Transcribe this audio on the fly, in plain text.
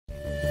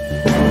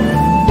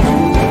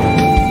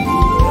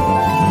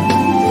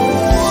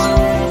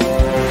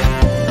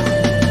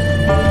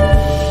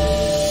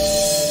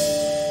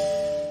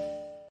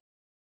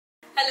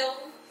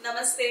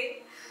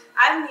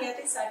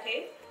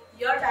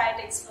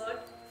expert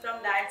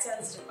from Diet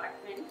Science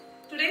Department.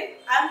 Today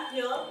I am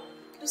here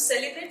to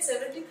celebrate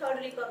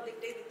 73rd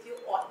Republic Day with you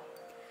all.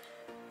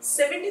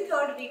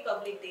 73rd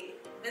Republic Day.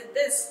 With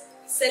this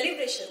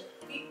celebration,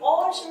 we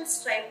all should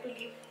strive to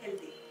live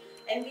healthy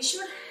and we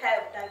should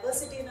have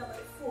diversity in our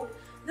food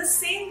the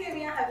same way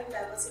we are having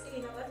diversity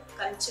in our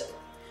culture.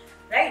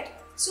 Right?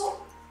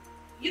 So,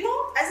 you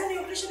know, as a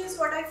nutritionist,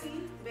 what I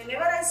feel,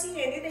 whenever I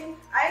see anything,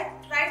 I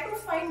try to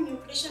find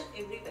nutrition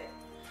everywhere.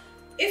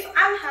 If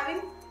I'm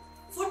having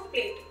food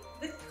plate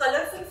with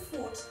colorful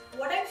foods,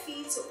 what I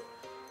feel so,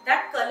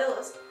 that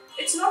colors,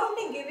 it's not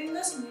only giving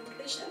us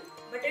nutrition,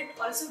 but it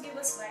also gives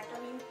us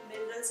vitamin,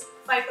 minerals,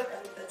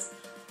 phytochemicals.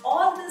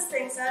 All these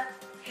things are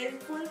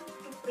helpful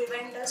to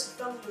prevent us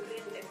from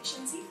nutrient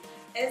deficiency,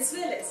 as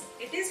well as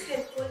it is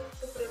helpful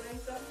to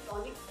prevent from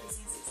chronic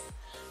diseases.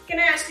 Can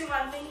I ask you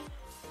one thing?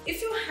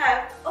 If you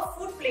have a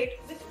food plate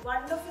with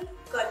wonderful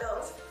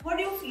colors, what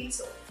do you feel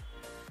so?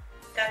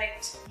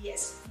 Correct.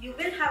 Yes, you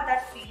will have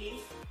that feeling,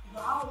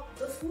 wow,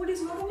 the food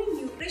is not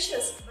only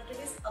nutritious, but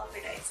it is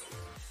appetizing.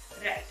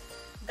 Right.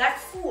 That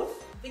food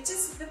which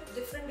is with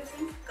different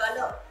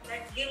color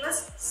that gives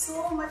us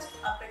so much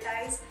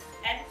appetite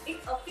and it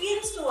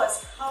appeals to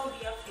us how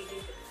we are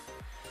feeling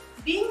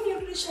today. Being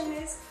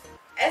nutritionist,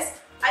 as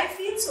I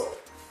feel so,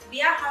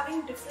 we are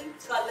having different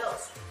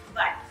colors,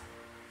 but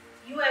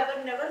you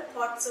ever never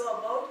thought so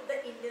about the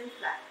Indian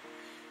flag.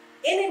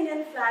 In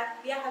Indian flag,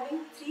 we are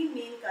having three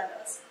main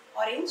colors,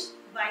 orange,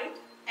 white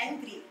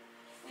and green.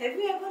 Have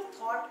you ever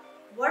thought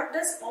what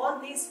does all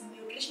these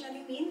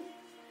nutritionally mean?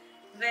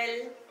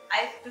 Well,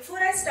 before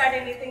I start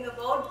anything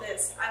about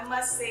this, I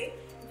must say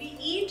we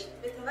eat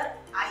with our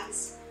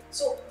eyes.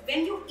 So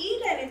when you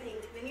eat anything,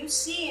 when you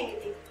see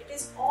anything, it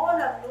is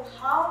all up to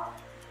how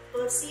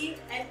perceived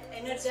and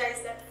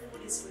energized that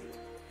food is for you.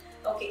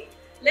 Okay,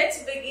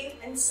 let's begin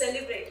and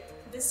celebrate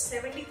this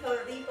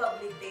 73rd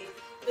Republic Day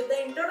with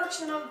the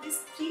introduction of these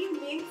three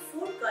main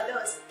food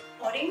colors,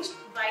 orange,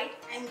 white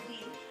and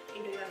green,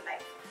 into your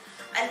life.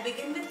 I'll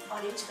begin with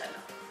orange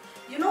color.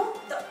 You know,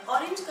 the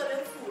orange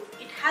color food,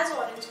 it has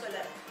orange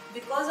color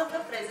because of the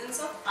presence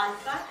of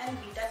alpha and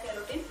beta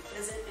carotene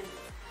present in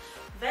it.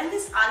 When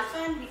this alpha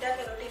and beta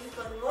carotene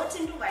converts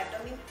into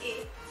vitamin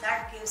A,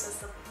 that gives us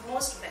the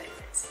most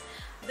benefits.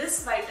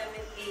 This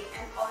vitamin A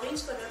and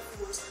orange color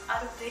foods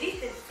are very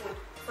helpful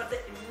for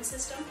the immune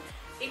system.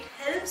 It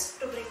helps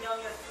to bring down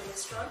your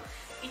cholesterol.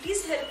 It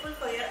is helpful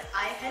for your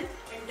eye health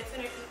and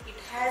definitely it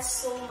has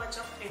so much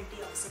of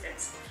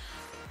antioxidants.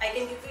 I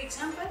can give you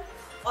example.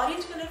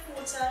 Orange color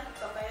foods are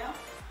papaya,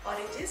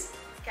 oranges,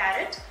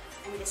 carrot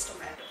and yes,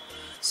 tomato.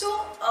 So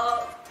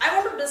I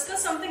want to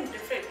discuss something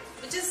different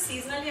which is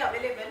seasonally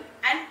available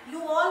and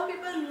you all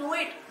people know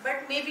it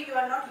but maybe you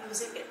are not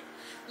using it.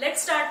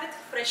 Let's start with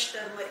fresh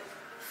turmeric.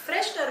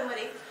 Fresh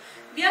turmeric,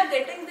 we are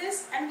getting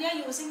this and we are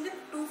using with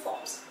two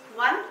forms.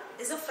 One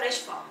is a fresh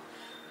form.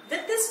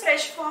 With this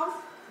fresh form,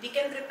 we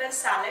can prepare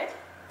salad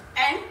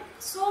and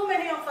so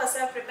many of us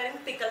are preparing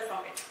pickle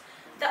from it.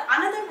 The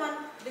another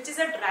one which is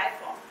a dry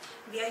form,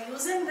 we are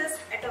using this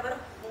at our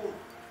home.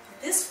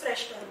 This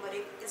fresh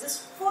turmeric is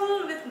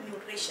full with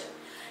nutrition.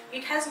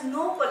 It has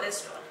no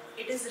cholesterol.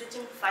 It is rich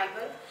in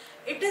fiber.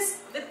 It is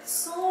with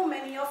so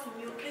many of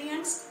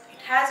nutrients. It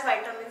has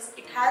vitamins,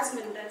 it has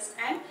minerals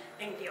and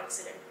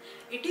antioxidant.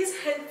 It is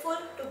helpful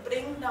to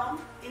bring down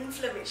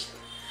inflammation.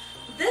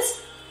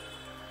 This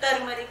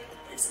turmeric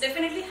is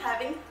definitely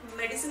having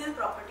medicinal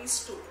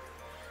properties too.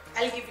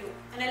 I'll give you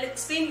and I'll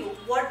explain you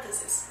what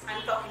this is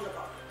I'm talking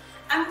about.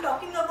 I'm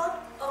talking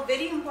about a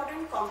very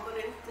important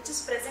component which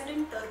is present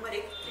in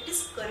turmeric. It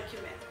is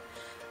curcumin.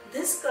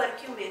 This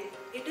curcumin,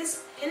 it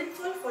is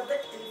helpful for the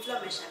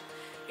inflammation.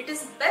 It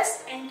is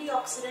best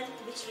antioxidant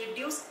which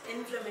reduces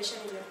inflammation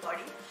in your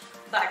body.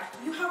 But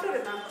you have to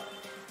remember,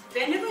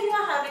 whenever you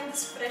are having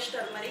this fresh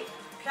turmeric,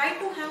 try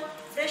to have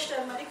fresh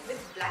turmeric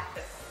with black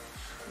pepper.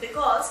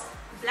 Because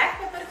black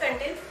pepper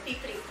contains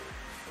piperine.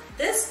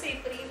 This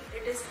piperine,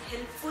 it is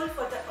helpful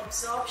for the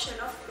absorption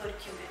of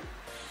curcumin.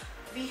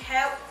 We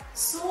have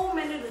so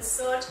many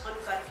research on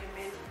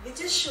curcumin which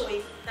is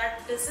showing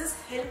that this is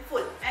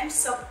helpful and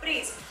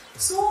suppress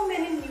so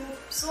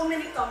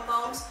many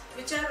compounds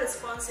which are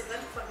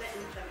responsible for the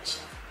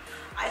inflammation.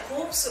 I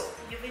hope so.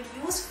 You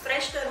will use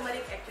fresh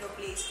turmeric at your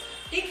place.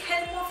 Take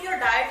help of your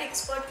diet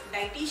expert,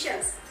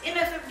 dietitians. In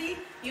FFD,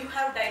 you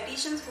have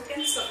dietitians who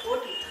can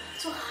support you.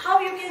 So how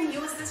you can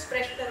use this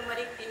fresh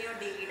turmeric in your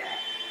daily diet?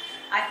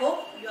 I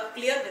hope you are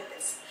clear with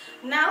this.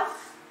 Now,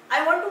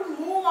 I want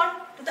to move on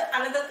to the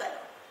another color,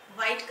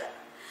 white color.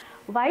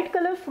 White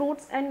color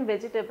fruits and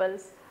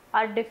vegetables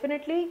are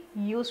definitely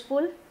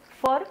useful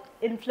for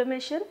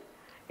inflammation.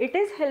 It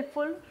is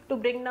helpful to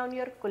bring down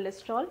your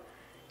cholesterol.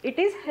 It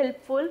is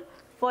helpful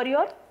for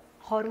your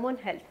hormone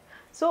health.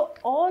 So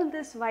all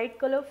this white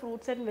color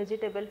fruits and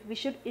vegetables we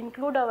should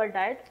include our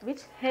diet,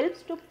 which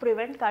helps to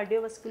prevent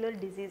cardiovascular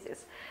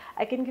diseases.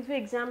 I can give you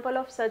example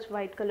of such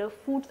white color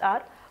foods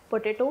are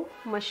potato,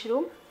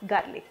 mushroom,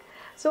 garlic.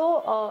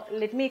 So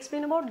let me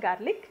explain about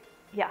garlic.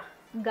 Yeah,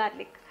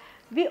 garlic.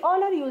 We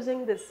all are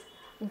using this.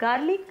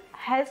 Garlic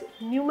has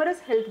numerous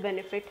health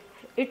benefits.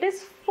 It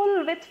is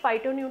full with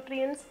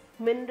phytonutrients,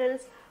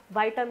 minerals,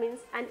 vitamins,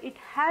 and it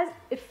has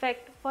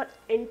effect for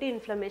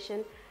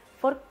anti-inflammation,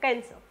 for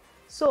cancer.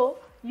 So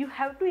you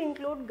have to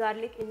include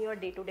garlic in your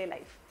day-to-day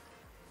life.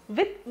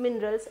 With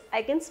minerals,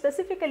 I can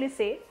specifically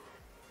say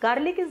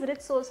garlic is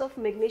rich source of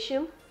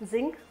magnesium,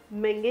 zinc,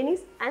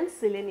 manganese and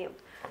selenium.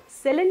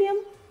 Selenium,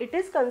 it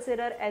is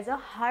considered as a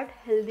heart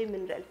healthy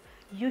mineral.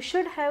 You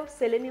should have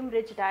selenium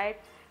rich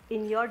diet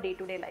in your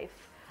day-to-day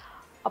life.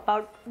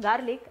 About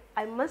garlic,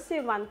 I must say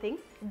one thing.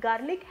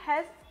 Garlic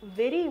has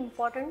very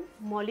important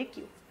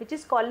molecule which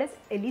is called as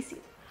allicin.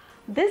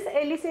 This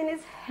allicin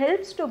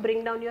helps to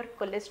bring down your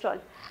cholesterol.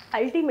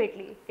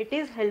 Ultimately, it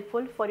is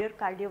helpful for your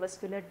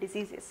cardiovascular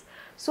diseases.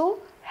 So,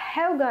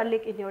 have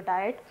garlic in your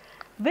diet.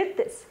 With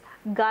this,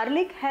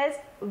 garlic has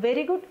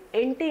very good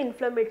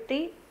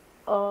anti-inflammatory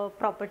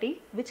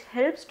property which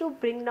helps to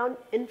bring down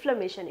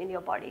inflammation in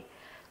your body.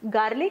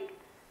 Garlic,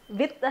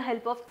 with the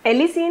help of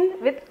allicin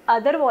with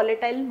other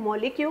volatile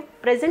molecule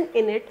present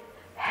in it,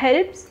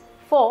 helps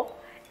for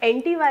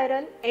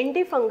antiviral,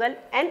 antifungal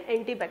and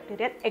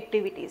antibacterial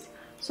activities.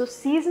 So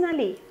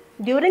seasonally,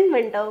 during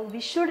winter,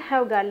 we should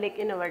have garlic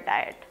in our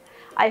diet.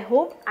 I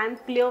hope I am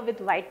clear with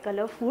white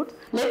color foods.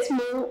 Let's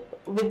move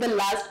with the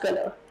last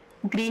color,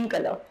 green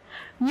color.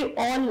 You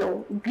all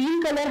know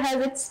green color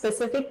has its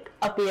specific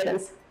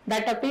appearance.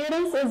 That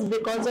appearance is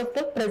because of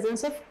the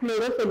presence of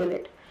chlorophyll in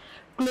it.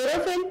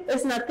 Chlorophyll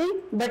is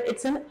nothing but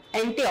it's an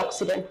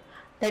antioxidant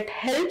that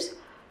helps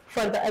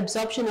for the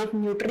absorption of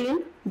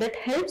nutrient, that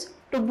helps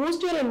to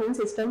boost your immune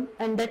system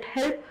and that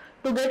help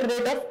to get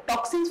rid of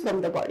toxins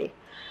from the body.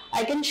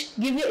 I can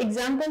give you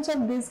examples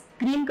of these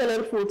green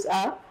color foods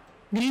are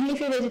green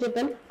leafy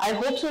vegetable. I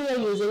hope so you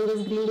are using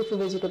this green leafy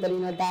vegetable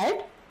in your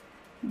diet.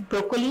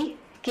 Broccoli,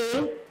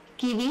 kale,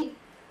 kiwi,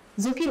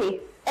 zucchini,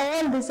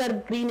 all these are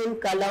green in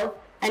color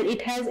and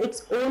it has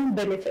its own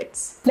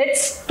benefits.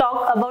 Let's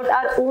talk about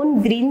our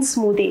own green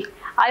smoothie.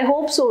 I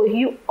hope so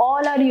you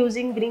all are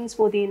using green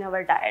smoothie in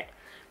our diet.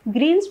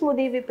 Green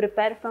smoothie we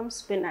prepare from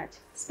spinach.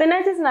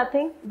 Spinach is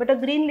nothing but a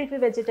green leafy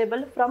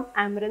vegetable from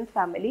amaranth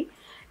family.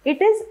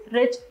 It is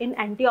rich in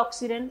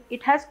antioxidant.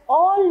 It has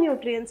all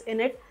nutrients in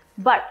it,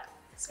 but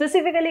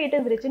specifically it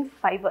is rich in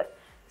fiber,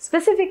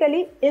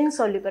 specifically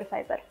insoluble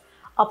fiber.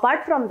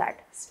 Apart from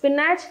that,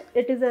 spinach,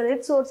 it is a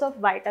rich source of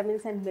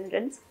vitamins and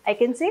minerals. I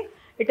can say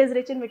it is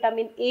rich in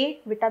vitamin A,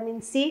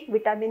 vitamin C,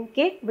 vitamin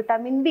K,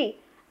 vitamin B,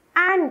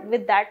 and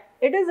with that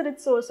it is a rich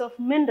source of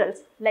minerals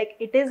like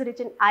it is rich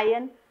in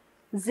iron,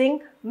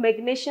 zinc,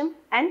 magnesium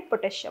and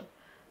potassium.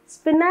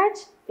 Spinach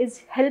is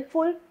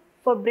helpful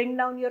for bring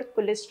down your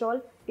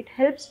cholesterol. It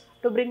helps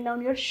to bring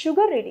down your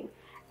sugar reading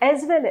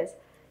as well as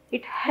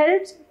it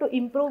helps to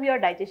improve your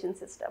digestion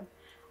system.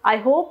 I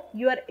hope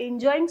you are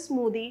enjoying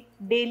smoothie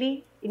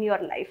daily in your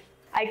life.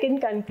 I can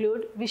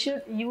conclude we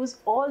should use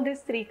all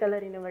these three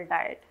colors in our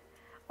diet.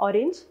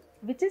 Orange,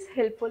 which is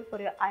helpful for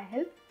your eye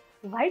health.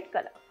 White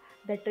color,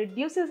 that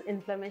reduces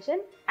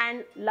inflammation,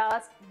 and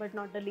last but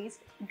not the least,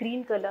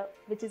 green color,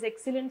 which is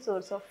excellent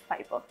source of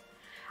fiber.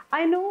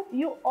 I know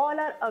you all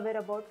are aware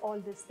about all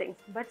these things,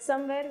 but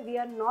somewhere we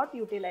are not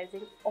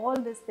utilizing all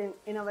these things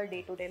in our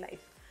day-to-day life.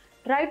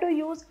 Try to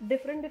use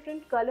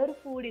different color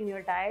food in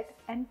your diet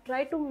and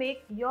try to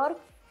make your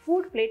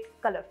food plate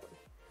colorful.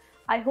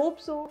 I hope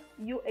so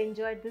you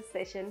enjoyed this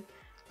session.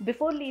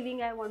 Before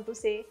leaving, I want to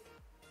say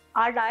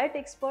our diet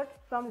expert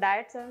from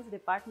Diet Science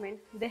department,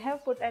 they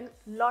have put a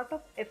lot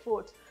of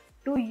efforts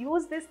to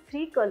use these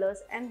three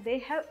colors and they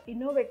have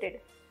innovated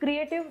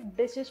creative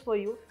dishes for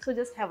you. So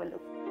just have a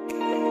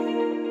look.